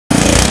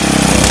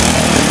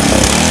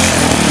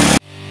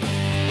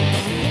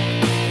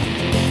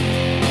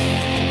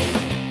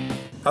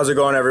How's it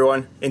going,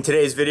 everyone? In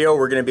today's video,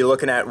 we're going to be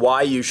looking at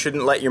why you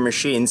shouldn't let your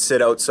machine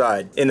sit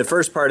outside. In the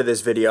first part of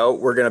this video,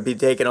 we're going to be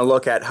taking a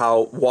look at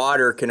how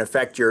water can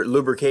affect your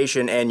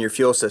lubrication and your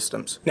fuel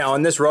systems. Now,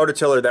 on this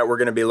rototiller that we're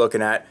going to be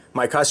looking at,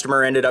 my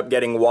customer ended up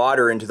getting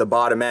water into the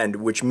bottom end,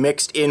 which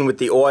mixed in with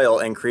the oil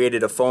and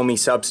created a foamy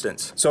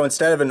substance. So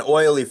instead of an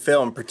oily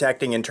film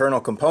protecting internal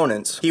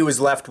components, he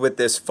was left with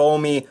this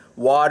foamy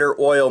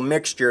water-oil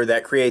mixture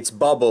that creates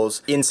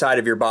bubbles inside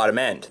of your bottom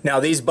end. Now,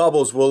 these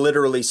bubbles will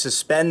literally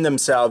suspend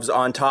themselves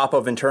on top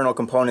of internal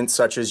components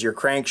such as your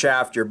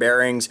crankshaft, your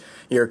bearings,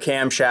 your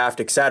camshaft,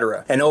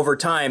 etc. And over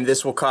time,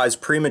 this will cause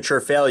premature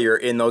failure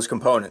in those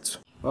components.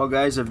 Well,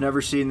 guys, I've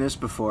never seen this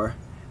before.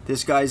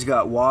 This guy's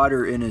got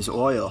water in his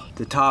oil.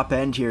 The top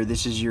end here,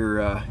 this is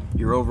your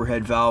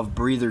overhead valve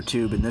breather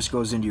tube, and this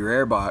goes into your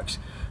air box.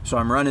 So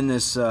I'm running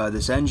this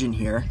this engine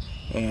here,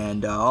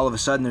 and all of a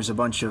sudden there's a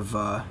bunch of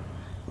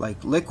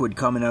like liquid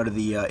coming out of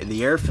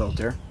the air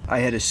filter. I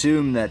had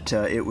assumed that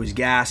it was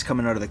gas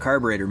coming out of the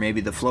carburetor.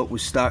 Maybe the float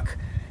was stuck,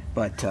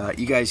 but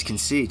you guys can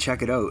see,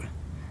 check it out.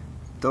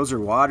 Those are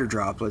water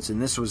droplets,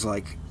 and this was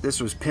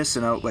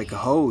pissing out like a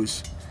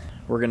hose.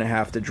 We're gonna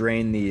have to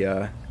drain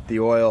the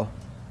oil,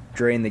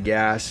 drain the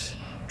gas,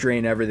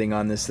 drain everything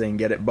on this thing,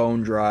 get it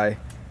bone dry,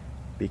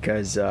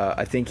 because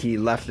I think he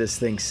left this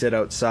thing sit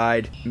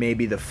outside.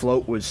 Maybe the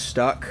float was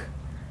stuck,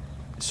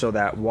 so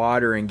that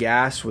water and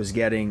gas was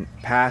getting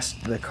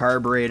past the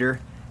carburetor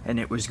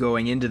and it was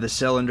going into the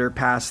cylinder,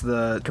 past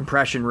the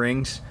compression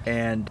rings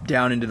and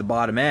down into the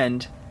bottom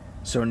end.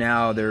 So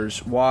now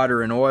there's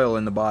water and oil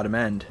in the bottom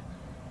end.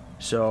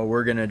 So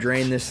we're gonna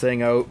drain this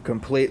thing out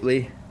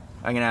completely.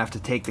 I'm gonna have to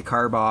take the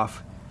carb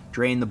off,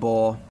 drain the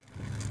bowl.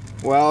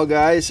 Well,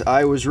 guys,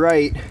 I was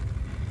right.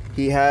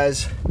 He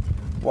has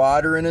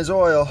water in his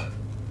oil.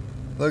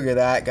 Look at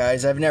that,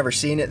 guys. I've never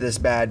seen it this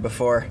bad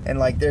before. And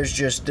like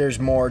there's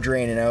more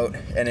draining out,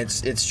 and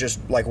it's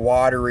just like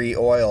watery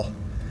oil.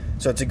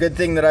 So it's a good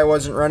thing that I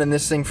wasn't running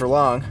this thing for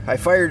long. I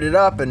fired it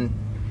up and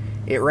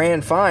it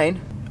ran fine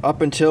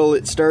up until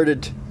it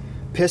started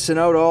pissing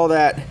out all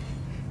that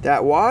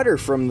water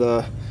from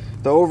the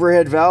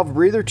overhead valve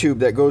breather tube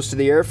that goes to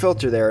the air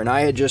filter there. And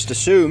I had just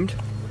assumed,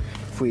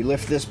 if we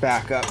lift this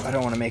back up, I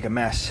don't want to make a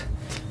mess,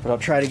 but I'll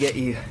try to get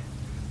you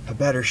a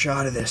better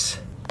shot of this.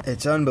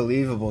 It's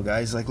unbelievable,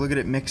 guys. Like, look at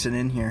it mixing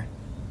in here.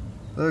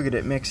 Look at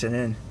it mixing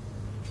in.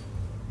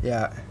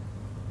 Yeah,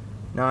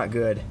 not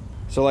good.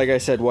 So like I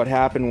said, what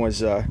happened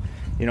was, you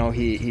know,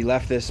 he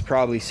left this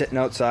probably sitting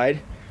outside.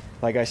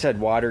 Like I said,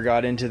 water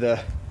got into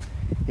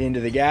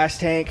the gas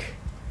tank,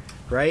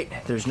 right?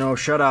 There's no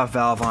shutoff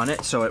valve on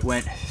it, so it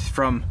went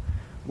from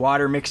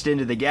water mixed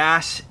into the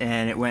gas,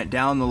 and it went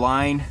down the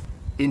line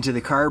into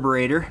the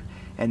carburetor,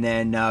 and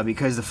then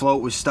because the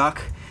float was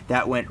stuck,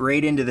 that went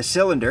right into the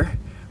cylinder,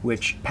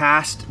 which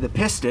passed the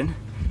piston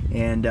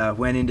and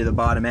went into the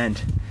bottom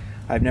end.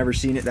 I've never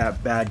seen it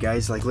that bad,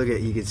 guys. Like, look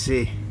at, you can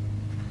see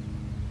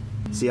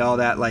all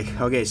that.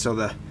 Like, okay, so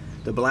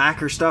the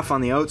blacker stuff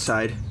on the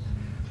outside,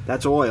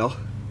 that's oil,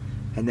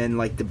 and then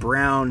like the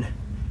brown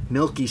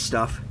milky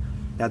stuff,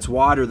 that's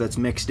water that's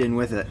mixed in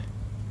with it.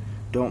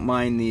 Don't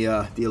mind the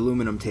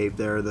aluminum tape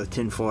there, the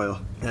tin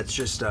foil. That's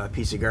just a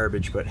piece of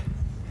garbage, but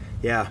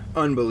yeah,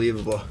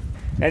 unbelievable.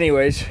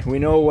 Anyways, we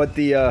know what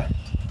the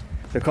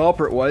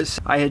culprit was.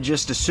 I had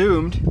just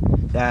assumed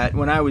that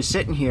when I was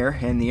sitting here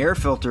and the air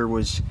filter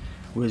was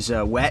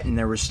wet and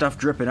there was stuff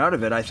dripping out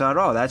of it, I thought,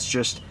 oh, that's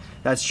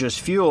just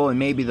fuel, and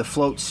maybe the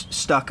float's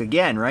stuck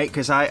again, right?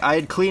 Because I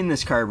had cleaned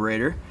this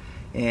carburetor,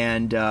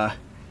 and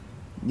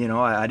you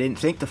know, I didn't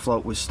think the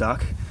float was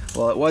stuck.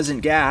 Well, it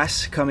wasn't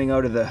gas coming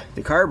out of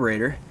the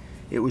carburetor,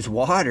 it was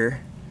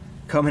water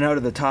coming out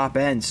of the top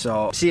end.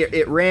 So see,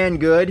 it ran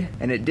good,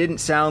 and it didn't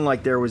sound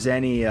like there was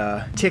any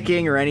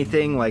ticking or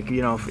anything, like,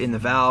 you know, in the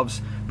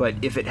valves. But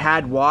if it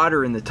had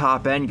water in the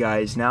top end,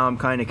 guys, now I'm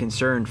kind of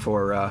concerned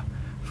for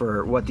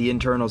what the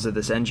internals of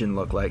this engine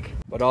look like.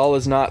 But all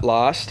is not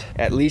lost.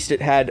 At least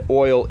it had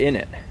oil in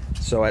it,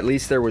 so at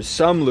least there was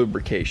some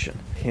lubrication.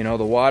 You know,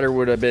 the water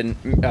would have been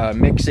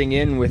mixing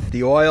in with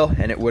the oil,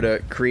 and it would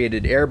have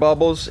created air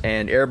bubbles,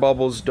 and air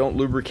bubbles don't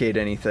lubricate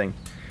anything.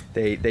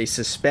 They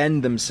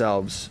suspend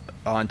themselves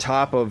on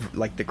top of,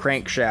 like, the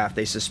crankshaft.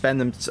 They suspend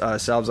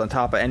themselves on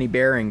top of any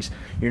bearings.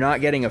 You're not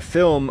getting a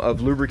film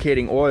of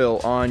lubricating oil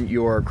on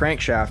your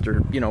crankshaft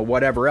or, you know,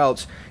 whatever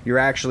else. You're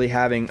actually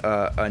having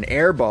an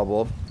air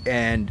bubble,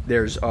 and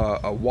there's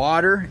a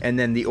water, and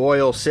then the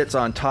oil sits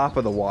on top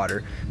of the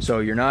water, so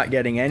you're not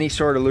getting any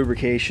sort of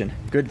lubrication.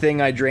 Good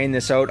thing I drained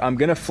this out. I'm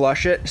gonna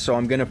flush it, so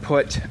I'm gonna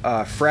put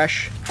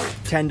fresh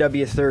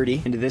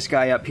 10W30 into this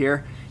guy up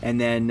here, and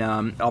then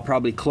I'll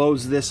probably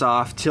close this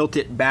off, tilt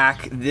it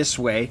back this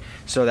way,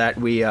 so that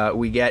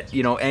we get,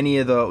 you know, any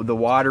of the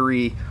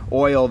watery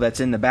oil that's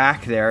in the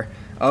back there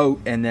out,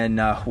 and then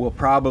we'll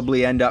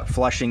probably end up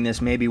flushing this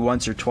maybe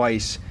once or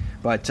twice.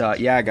 But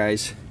yeah,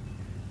 guys,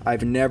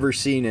 I've never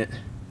seen it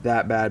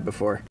that bad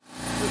before.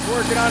 Just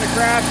working on a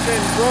Craftsman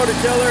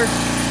rototiller.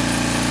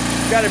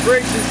 Got a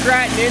Briggs &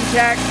 Stratton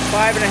Intech,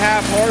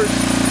 5.5 horse.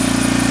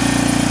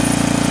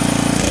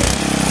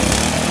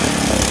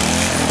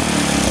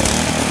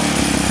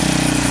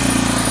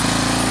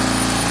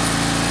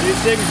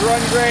 things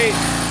run great.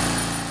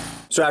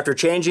 So after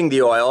changing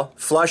the oil,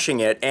 flushing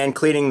it, and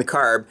cleaning the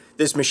carb,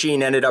 this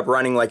machine ended up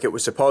running like it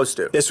was supposed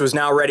to. This was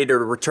now ready to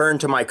return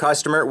to my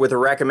customer with a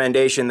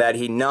recommendation that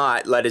he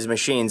not let his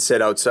machine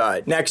sit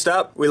outside. Next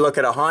up, we look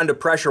at a Honda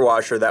pressure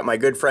washer that my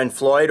good friend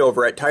Floyd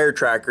over at Tire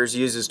Trackers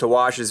uses to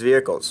wash his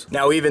vehicles.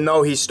 Now, even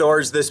though he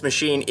stores this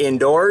machine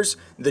indoors,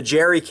 the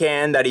jerry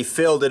can that he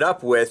filled it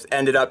up with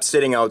ended up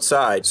sitting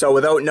outside. So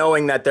without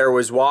knowing that there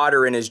was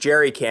water in his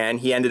jerry can,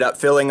 he ended up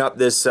filling up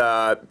this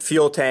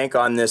fuel tank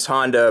on this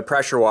Honda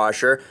pressure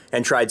washer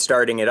and tried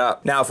starting it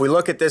up. Now, if we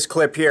look at this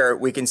clip here,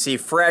 we can see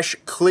fresh,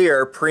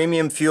 clear,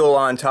 premium fuel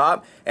on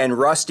top and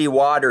rusty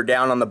water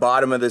down on the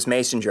bottom of this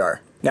mason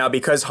jar. Now,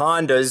 because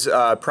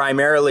Hondas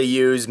primarily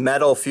use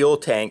metal fuel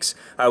tanks,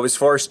 I was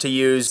forced to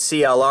use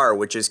CLR,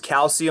 which is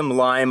calcium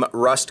lime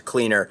rust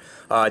cleaner,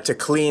 to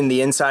clean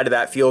the inside of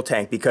that fuel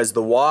tank, because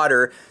the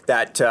water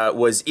that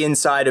was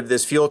inside of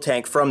this fuel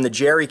tank from the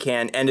jerry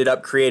can ended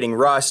up creating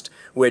rust,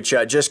 which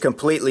just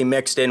completely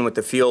mixed in with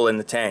the fuel in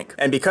the tank.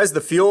 And because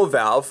the fuel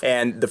valve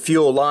and the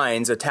fuel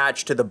lines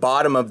attach to the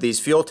bottom of these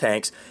fuel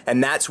tanks,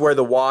 and that's where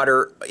the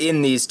water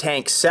in these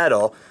tanks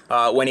settle,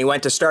 when he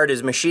went to start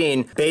his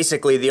machine,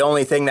 basically the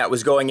only thing that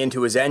was going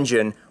into his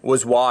engine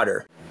was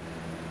water.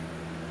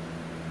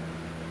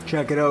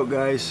 Check it out,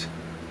 guys.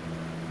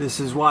 This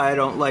is why I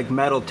don't like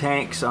metal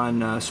tanks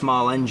on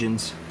small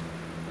engines.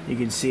 You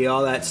can see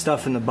all that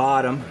stuff in the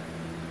bottom.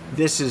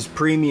 This is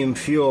premium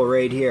fuel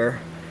right here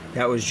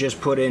that was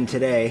just put in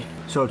today.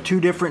 So 2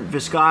 different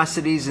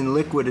viscosities in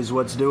liquid is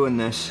what's doing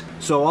this.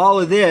 So all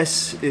of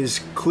this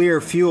is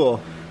clear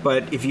fuel,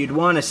 but if you'd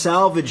want to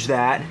salvage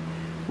that,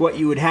 what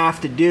you would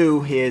have to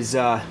do is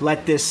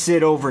let this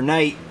sit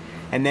overnight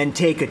and then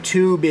take a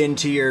tube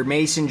into your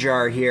mason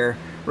jar here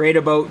right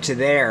about to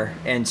there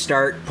and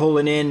start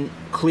pulling in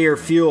clear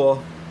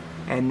fuel,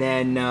 and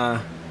then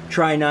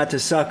try not to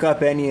suck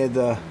up any of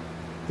the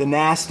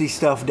nasty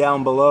stuff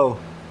down below.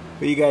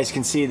 But you guys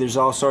can see there's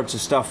all sorts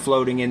of stuff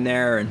floating in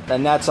there,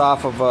 and that's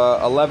off of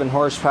a 11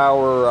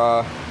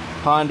 horsepower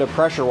Honda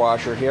pressure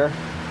washer here.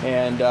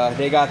 And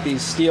they got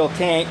these steel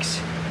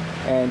tanks,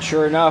 and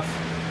sure enough,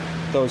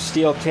 those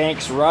steel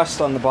tanks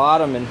rust on the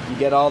bottom and you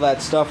get all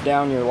that stuff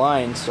down your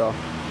line. So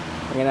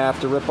I'm gonna have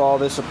to rip all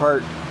this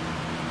apart,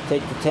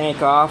 take the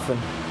tank off, and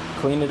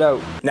clean it out.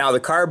 Now,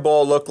 the carb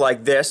bowl looked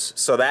like this,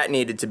 so that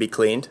needed to be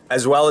cleaned,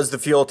 as well as the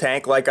fuel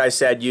tank, like I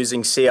said,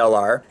 using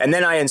CLR. And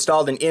then I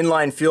installed an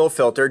inline fuel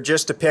filter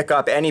just to pick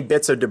up any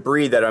bits of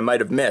debris that I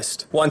might have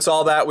missed. Once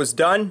all that was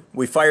done,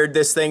 we fired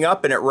this thing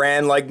up and it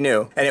ran like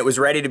new, and it was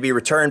ready to be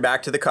returned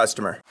back to the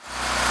customer.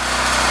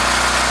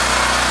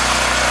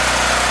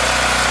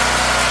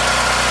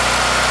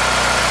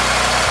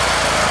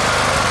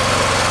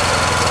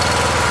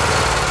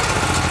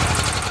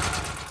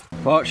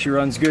 Well, she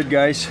runs good,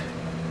 guys.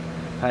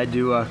 I had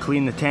to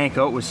clean the tank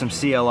out with some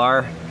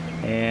CLR,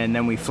 and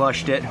then we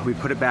flushed it, we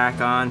put it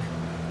back on,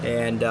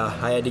 and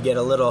I had to get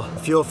a little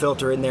fuel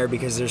filter in there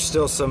because there's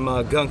still some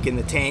gunk in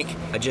the tank,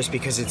 just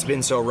because it's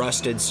been so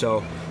rusted.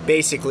 So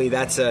basically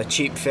that's a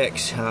cheap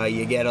fix.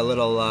 You get a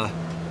little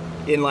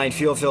inline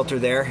fuel filter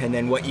there, and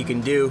then what you can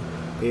do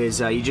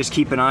is you just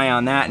keep an eye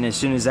on that, and as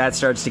soon as that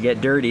starts to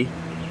get dirty,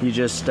 you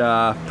just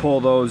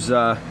pull those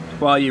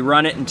while you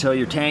run it until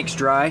your tank's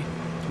dry.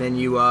 Then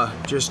you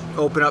just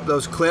open up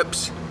those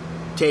clips,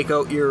 take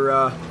out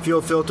your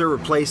fuel filter,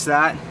 replace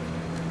that,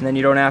 and then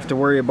you don't have to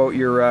worry about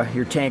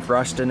your tank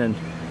rusting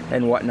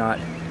and whatnot.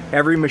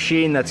 Every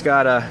machine that's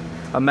got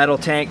a metal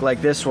tank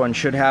like this one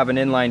should have an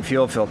inline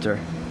fuel filter.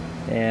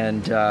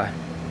 And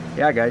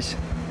yeah, guys,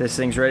 this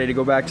thing's ready to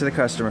go back to the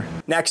customer.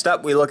 Next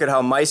up, we look at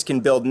how mice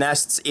can build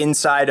nests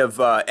inside of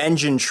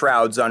engine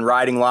shrouds on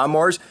riding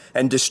lawnmowers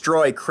and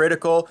destroy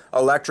critical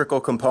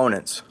electrical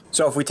components.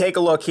 So if we take a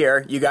look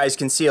here, you guys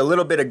can see a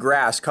little bit of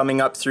grass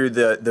coming up through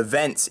the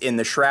vents in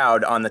the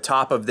shroud on the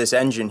top of this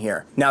engine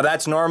here. Now,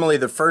 that's normally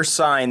the first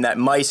sign that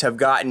mice have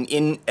gotten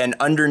in and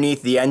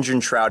underneath the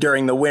engine shroud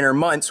during the winter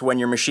months when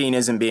your machine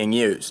isn't being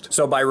used.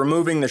 So by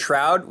removing the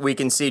shroud, we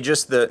can see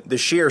just the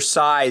sheer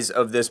size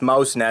of this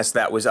mouse nest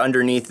that was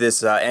underneath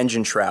this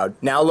engine shroud.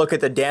 Now look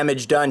at the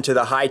damage done to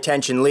the high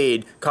tension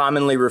lead,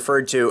 commonly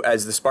referred to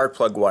as the spark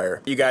plug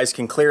wire. You guys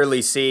can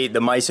clearly see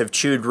the mice have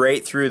chewed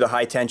right through the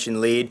high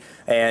tension lead.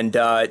 And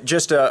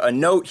just a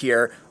note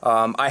here,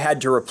 I had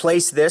to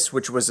replace this,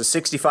 which was a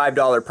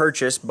 $65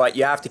 purchase, but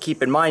you have to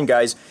keep in mind,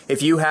 guys,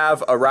 if you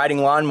have a riding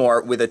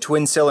lawnmower with a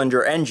twin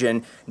cylinder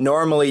engine,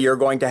 normally you're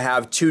going to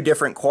have 2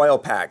 different coil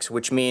packs,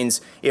 which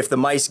means if the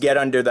mice get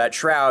under that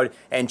shroud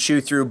and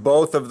chew through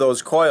both of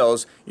those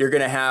coils, you're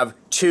going to have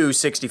 2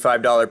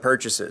 $65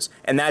 purchases,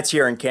 and that's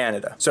here in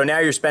Canada. So now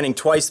you're spending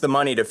twice the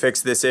money to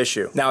fix this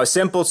issue. Now, a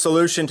simple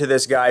solution to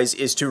this, guys,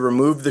 is to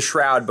remove the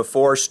shroud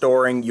before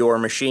storing your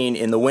machine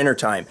in the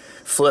wintertime.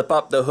 Flip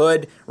up the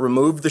hood,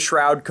 remove remove the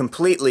shroud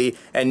completely,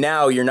 and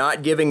now you're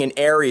not giving an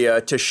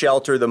area to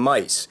shelter the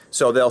mice.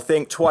 So they'll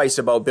think twice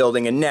about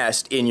building a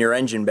nest in your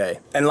engine bay.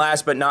 And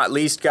last but not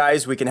least,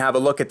 guys, we can have a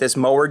look at this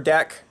mower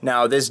deck.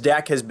 Now, this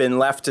deck has been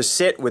left to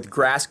sit with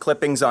grass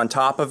clippings on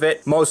top of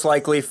it, most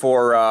likely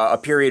for a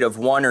period of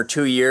 1 or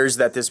 2 years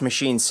that this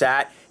machine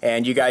sat.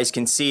 And you guys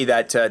can see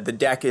that the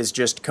deck is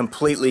just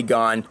completely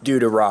gone due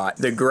to rot.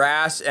 The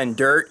grass and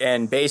dirt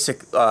and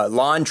basic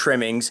lawn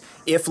trimmings,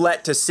 if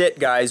let to sit,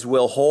 guys,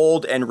 will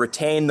hold and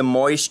retain the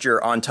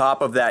moisture on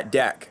top of that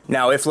deck.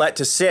 Now, if let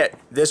to sit,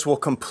 this will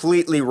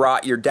completely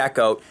rot your deck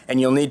out, and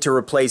you'll need to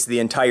replace the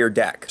entire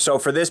deck. So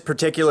for this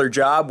particular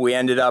job, we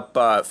ended up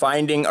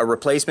finding a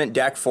replacement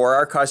deck for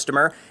our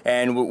customer,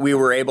 and we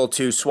were able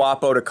to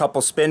swap out a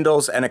couple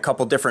spindles and a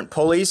couple different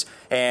pulleys,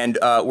 and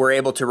we're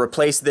able to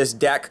replace this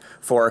deck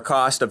for a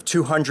cost of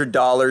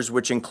 $200,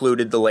 which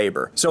included the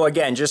labor. So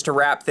again, just to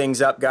wrap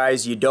things up,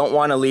 guys, you don't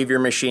want to leave your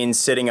machines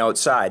sitting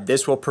outside.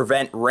 This will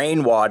prevent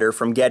rainwater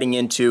from getting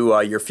into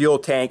your fuel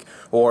tank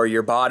or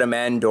your bottom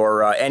end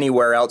or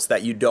anywhere else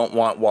that you don't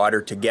want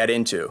water to get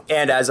into.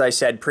 And as I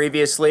said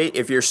previously,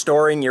 if you're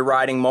storing your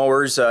riding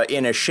mowers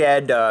in a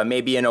shed,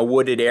 maybe in a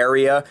wooded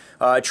area,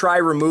 try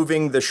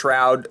removing the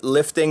shroud,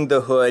 lifting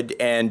the hood,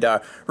 and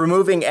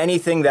removing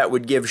anything that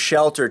would give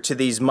shelter to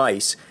these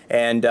mice.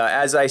 And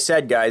as I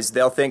said, guys,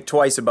 they'll think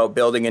twice about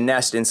building a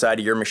nest inside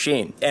of your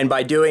machine. And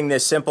by doing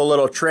this simple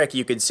little trick,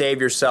 you could save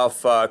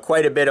yourself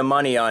quite a bit of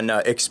money on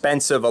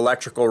expensive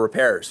electrical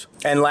repairs.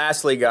 And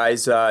lastly,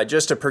 guys,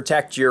 just to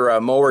protect your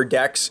mower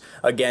decks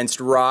against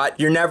rot,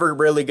 you're never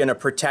really going to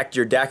protect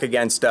your deck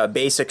against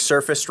basic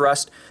surface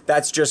rust.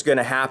 That's just going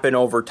to happen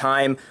over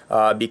time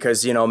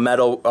because, you know,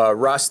 metal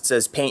rusts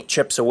as paint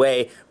chips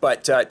away.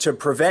 But to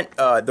prevent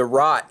the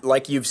rot,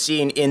 like you've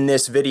seen in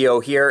this video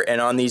here and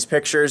on these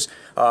pictures,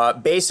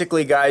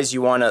 basically, guys,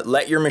 you want to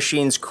let your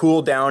machines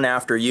cool down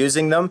after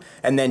using them,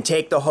 and then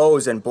take the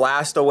hose and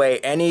blast away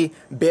any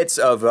bits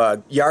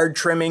of yard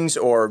trimmings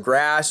or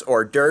grass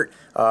or dirt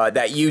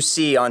that you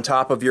see on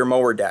top of your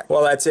mower deck.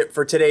 Well, that's it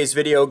for today's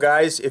video,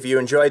 guys. If you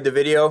enjoyed the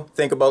video,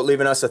 think about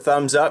leaving us a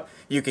thumbs up.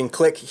 You can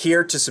click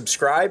here to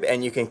subscribe,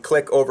 and you can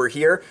click over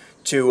here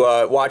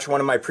to watch one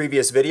of my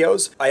previous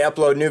videos. I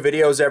upload new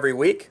videos every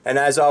week, and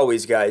as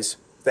always, guys,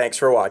 thanks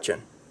for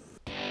watching.